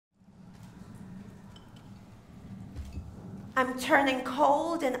I'm turning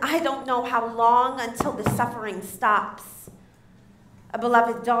cold, and I don't know how long until the suffering stops. A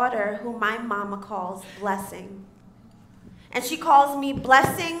beloved daughter whom my mama calls Blessing. And she calls me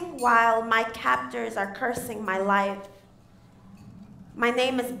Blessing while my captors are cursing my life. My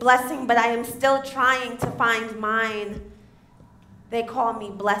name is Blessing, but I am still trying to find mine. They call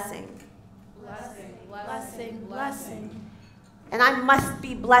me Blessing. Blessing, blessing, blessing. And I must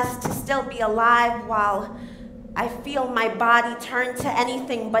be blessed to still be alive while I feel my body turn to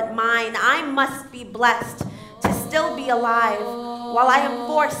anything but mine. I must be blessed to still be alive while I am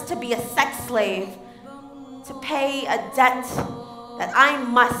forced to be a sex slave, to pay a debt that I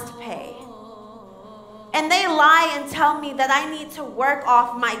must pay. And they lie and tell me that I need to work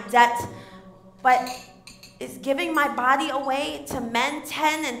off my debt, but is giving my body away to men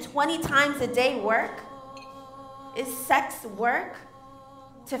 10 and 20 times a day work? Is sex work?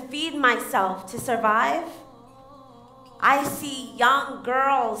 To feed myself, to survive? I see young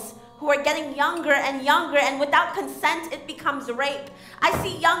girls who are getting younger and younger, and without consent, it becomes rape. I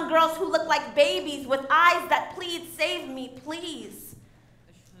see young girls who look like babies with eyes that plead, save me, please.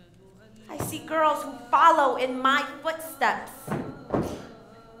 I see girls who follow in my footsteps.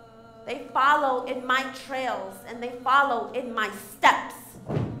 They follow in my trails, and they follow in my steps.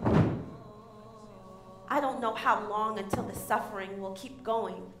 I don't know how long until the suffering will keep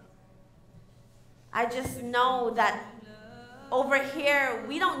going. I just know that over here,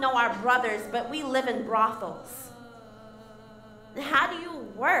 we don't know our brothers, but we live in brothels. And how do you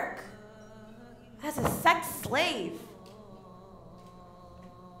work as a sex slave?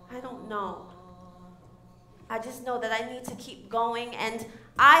 I don't know. I just know that I need to keep going, and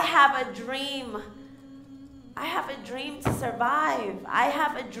I have a dream. I have a dream to survive. I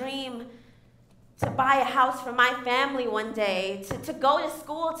have a dream to buy a house for my family one day, to go to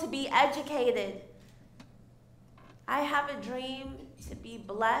school, to be educated. I have a dream to be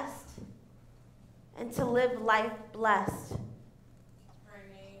blessed and to live life blessed. Her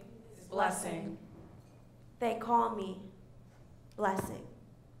name is Blessing. They call me Blessing.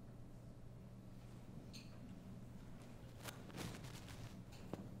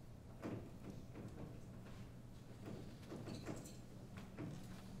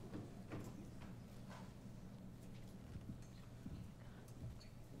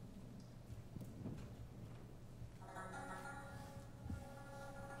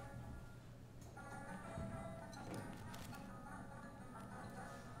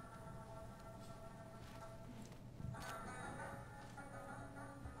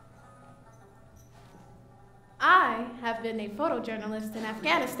 I have been a photojournalist in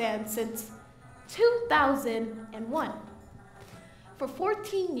Afghanistan since 2001. For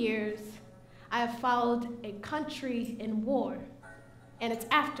 14 years, I have followed a country in war and its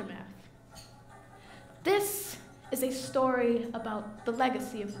aftermath. This is a story about the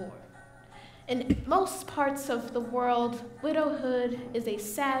legacy of war. In most parts of the world, widowhood is a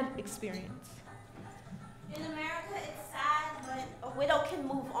sad experience. In America, it's sad, but a widow can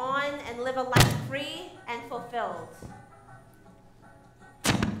move on and live a life free and fulfilled.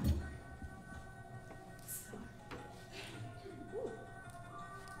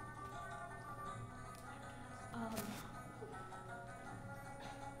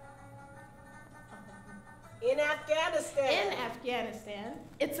 In Afghanistan. In Afghanistan,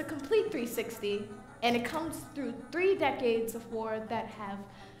 it's a complete 360, and it comes through 3 decades of war that have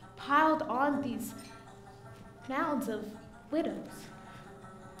piled on these mounds of widows.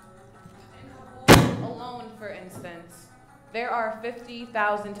 Alone, for instance, there are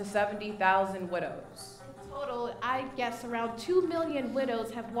 50,000 to 70,000 widows. In total, I guess around 2 million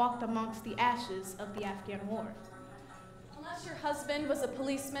widows have walked amongst the ashes of the Afghan war. Unless your husband was a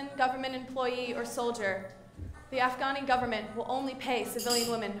policeman, government employee, or soldier, the Afghani government will only pay civilian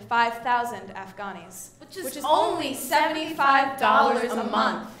women 5,000 Afghanis, which is only $75 a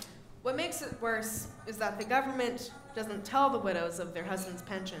month. What makes it worse is that the government doesn't tell the widows of their husbands'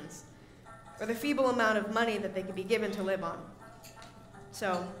 pensions, or the feeble amount of money that they can be given to live on.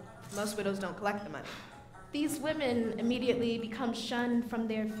 So, most widows don't collect the money. These women immediately become shunned from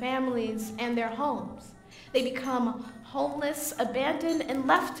their families and their homes. They become homeless, abandoned, and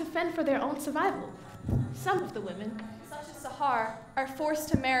left to fend for their own survival. Some of the women, such as Sahar, are forced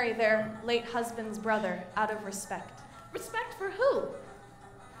to marry their late husband's brother out of respect. Respect for who?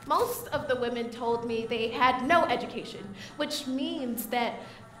 Most of the women told me they had no education, which means that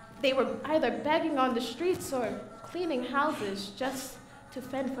they were either begging on the streets or cleaning houses just to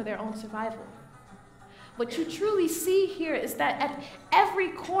fend for their own survival. What you truly see here is that at every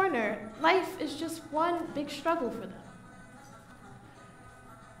corner, life is just one big struggle for them.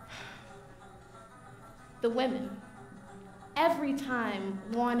 The women, every time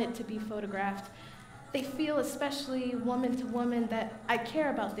want it to be photographed. They feel, especially woman to woman, that I care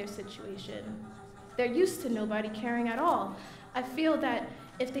about their situation. They're used to nobody caring at all. I feel that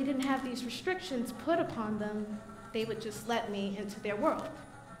if they didn't have these restrictions put upon them, they would just let me into their world.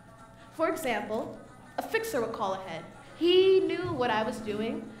 For example, a fixer would call ahead. He knew what I was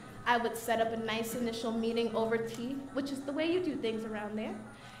doing. I would set up a nice initial meeting over tea, which is the way you do things around there.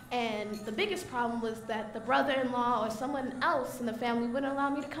 And the biggest problem was that the brother-in-law or someone else in the family wouldn't allow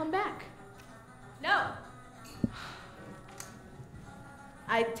me to come back. No.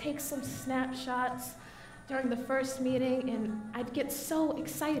 I'd take some snapshots during the first meeting, and I'd get so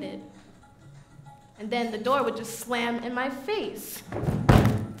excited. And then the door would just slam in my face.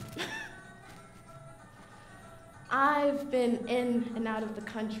 I've been in and out of the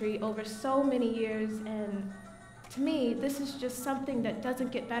country over so many years, and to me, this is just something that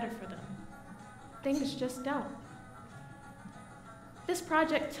doesn't get better for them. Things just don't. This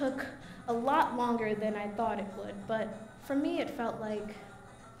project took a lot longer than I thought it would, but for me, it felt like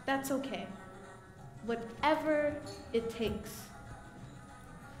that's okay. Whatever it takes.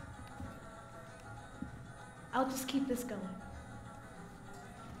 I'll just keep this going.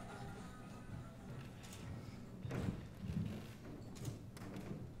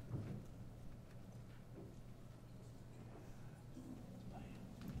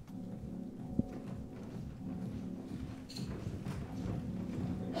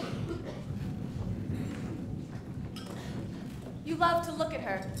 You love to look at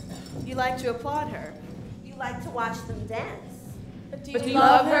her. You like to applaud her. You like to watch them dance. But do But do you you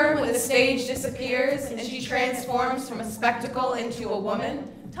love her when the stage disappears and she transforms from a spectacle into a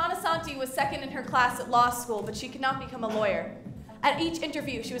woman? Tanasanti was second in her class at law school, but she could not become a lawyer. At each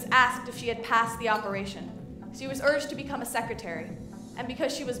interview, she was asked if she had passed the operation. She was urged to become a secretary. And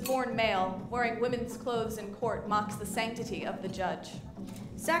because she was born male, wearing women's clothes in court mocks the sanctity of the judge.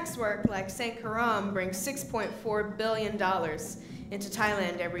 Sex work like St. Karam brings $6.4 billion into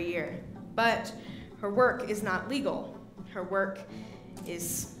Thailand every year. But her work is not legal. Her work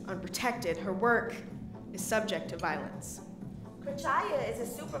is unprotected. Her work is subject to violence. Krachaya is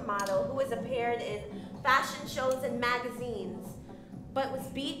a supermodel who has appeared in fashion shows and magazines, but was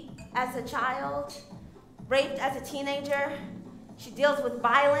beat as a child, raped as a teenager. She deals with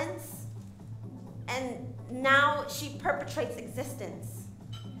violence, and now she perpetrates existence.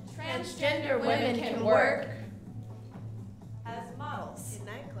 Transgender women can work As models, In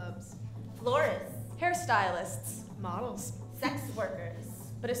nightclubs, florists, hairstylists, models, sex workers,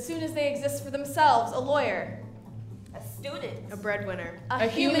 but as soon as they exist for themselves, a lawyer, a student. a breadwinner. a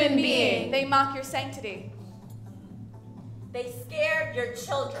human being, they mock your sanctity. They scare your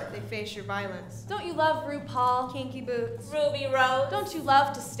children. They face your violence. Don't you love RuPaul? Kinky boots. Ruby Rose. Don't you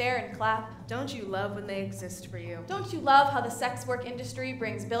love to stare and clap? Don't you love when they exist for you? Don't you love how the sex work industry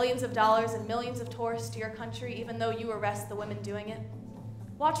brings billions of dollars and millions of tourists to your country even though you arrest the women doing it?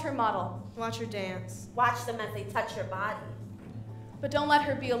 Watch her model, Watch her dance. Watch them as they touch your body. but don't let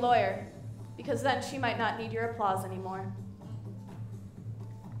her be a lawyer, because then she might not need your applause anymore.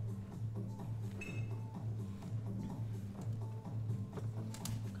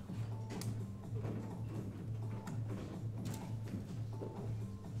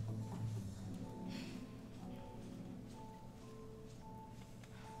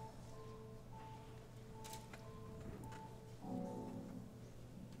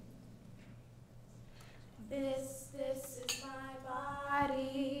 This is my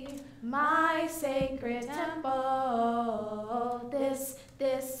body, my sacred temple. This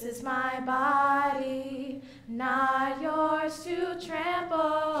is my body, not yours to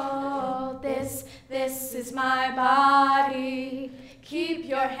trample. This is my body, keep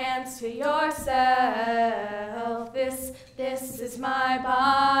your hands to yourself. This is my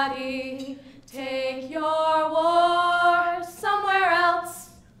body, take your war somewhere else.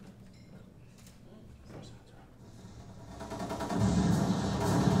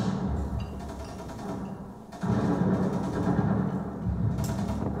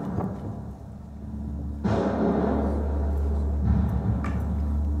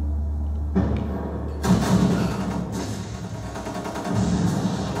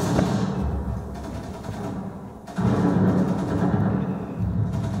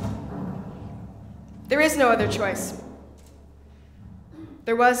 There is no other choice.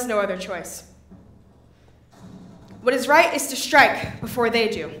 There was no other choice. What is right is to strike before they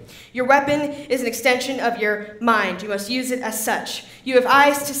do. Your weapon is an extension of your mind. You must use it as such. You have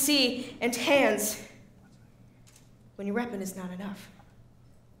eyes to see and hands when your weapon is not enough.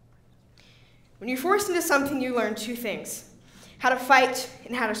 When you're forced into something, you learn two things: how to fight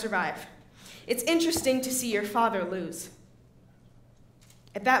and how to survive. It's interesting to see your father lose.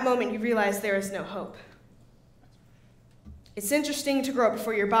 At that moment, you realize there is no hope. It's interesting to grow up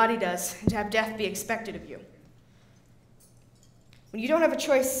before your body does and to have death be expected of you. When you don't have a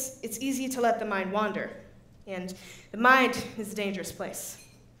choice, it's easy to let the mind wander, and the mind is a dangerous place.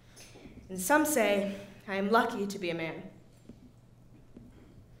 And some say, I am lucky to be a man.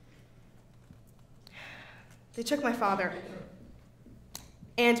 They took my father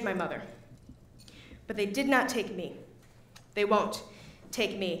and my mother, but they did not take me. They won't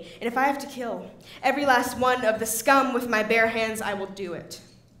take me. And if I have to kill every last one of the scum with my bare hands, I will do it.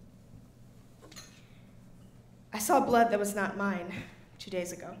 I saw blood that was not mine 2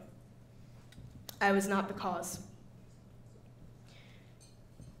 days ago. I was not the cause.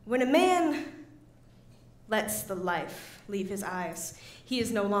 When a man lets the life leave his eyes, he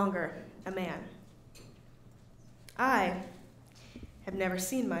is no longer a man. I have never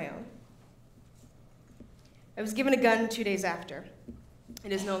seen my own. I was given a gun 2 days after.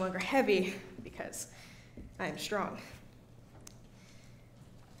 It is no longer heavy because I am strong.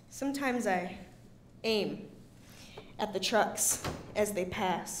 Sometimes I aim at the trucks as they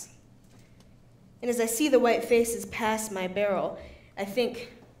pass. And as I see the white faces pass my barrel, I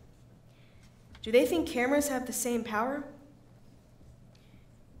think, do they think cameras have the same power?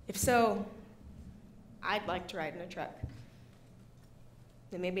 If so, I'd like to ride in a truck.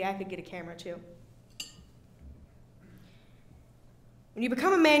 Then maybe I could get a camera too. When you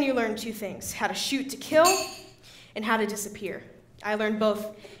become a man, you learn two things: how to shoot to kill and how to disappear. I learned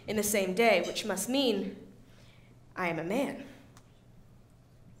both in the same day, which must mean I am a man.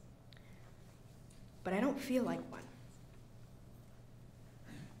 But I don't feel like one.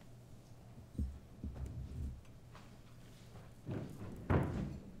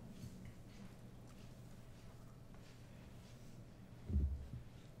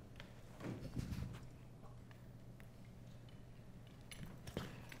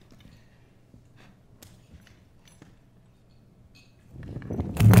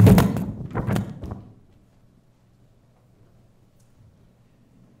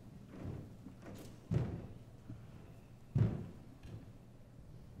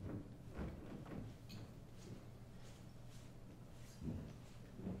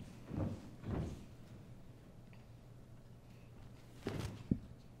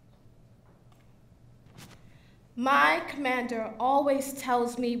 My commander always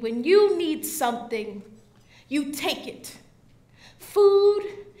tells me when you need something, you take it. Food,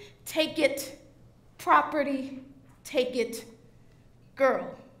 take it. Property, take it.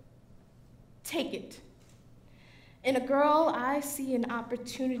 Girl, take it. In a girl, I see an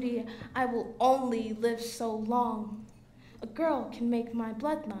opportunity. I will only live so long. A girl can make my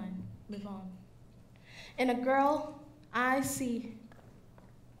bloodline live on. In a girl, I see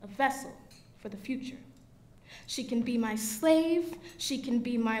a vessel for the future. She can be my slave, she can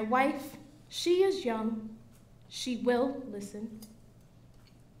be my wife. She is young, she will listen.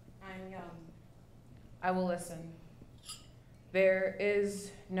 I'm young. I will listen. There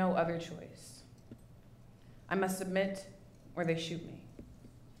is no other choice. I must submit or they shoot me.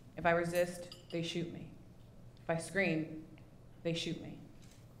 If I resist, they shoot me. If I scream, they shoot me.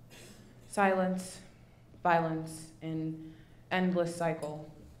 Silence, violence, an endless cycle.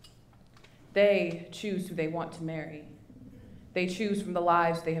 They choose who they want to marry. They choose from the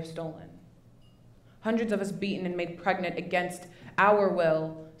lives they have stolen. Hundreds of us beaten and made pregnant against our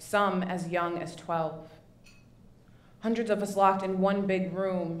will, some as young as 12. Hundreds of us locked in one big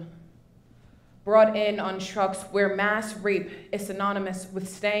room, brought in on trucks where mass rape is synonymous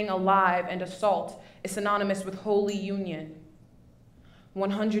with staying alive and assault is synonymous with holy union.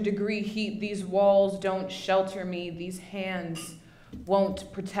 100-degree heat, these walls don't shelter me, these hands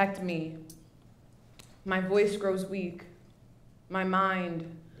won't protect me. My voice grows weak. My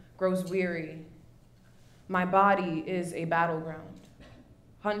mind grows weary. My body is a battleground.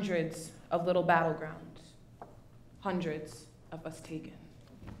 Hundreds of little battlegrounds. Hundreds of us taken.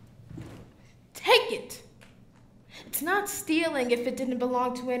 Take it. It's not stealing if it didn't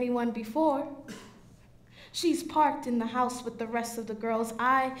belong to anyone before. She's parked in the house with the rest of the girls.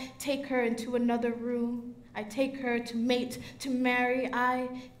 I take her into another room. I take her to mate, to marry. I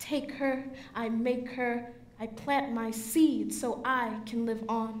take her, I make her, I plant my seed so I can live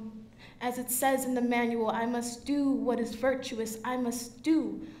on. As it says in the manual, I must do what is virtuous. I must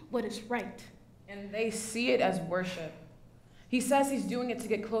do what is right. And they see it as worship. He says he's doing it to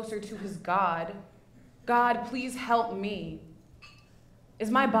get closer to his God. God, please help me. Is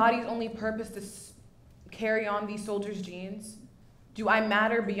my body's only purpose to carry on these soldiers' genes? Do I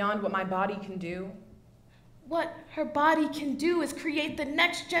matter beyond what my body can do? What her body can do is create the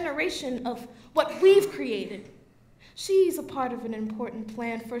next generation of what we've created. She's a part of an important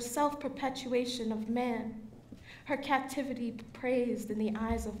plan for self-perpetuation of man. Her captivity praised in the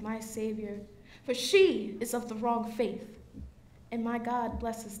eyes of my Savior, for she is of the wrong faith, and my God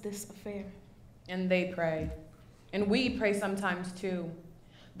blesses this affair. And they pray, and we pray sometimes too.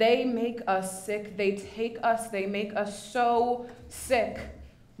 They make us sick, they take us, they make us so sick.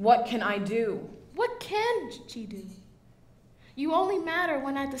 What can I do? What can she do? You only matter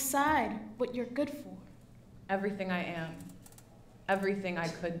when I decide what you're good for. Everything I am, everything I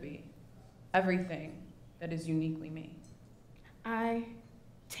could be, everything that is uniquely me. I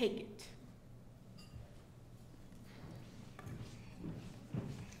take it.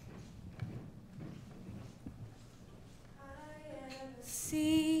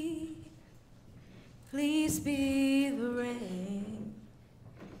 Sea, please be the rain.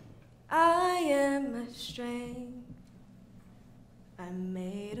 I am a strength. I'm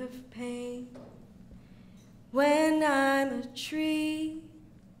made of pain. When I'm a tree,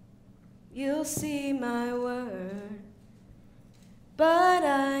 you'll see my word. But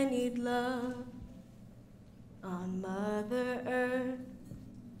I need love on Mother Earth.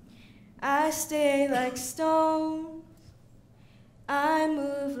 I stay like stone. I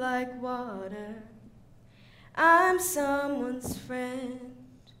move like water. I'm someone's friend.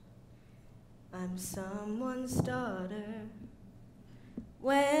 I'm someone's daughter.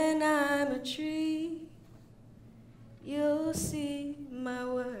 When I'm a tree, you'll see my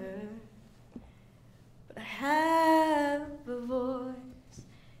word. But I have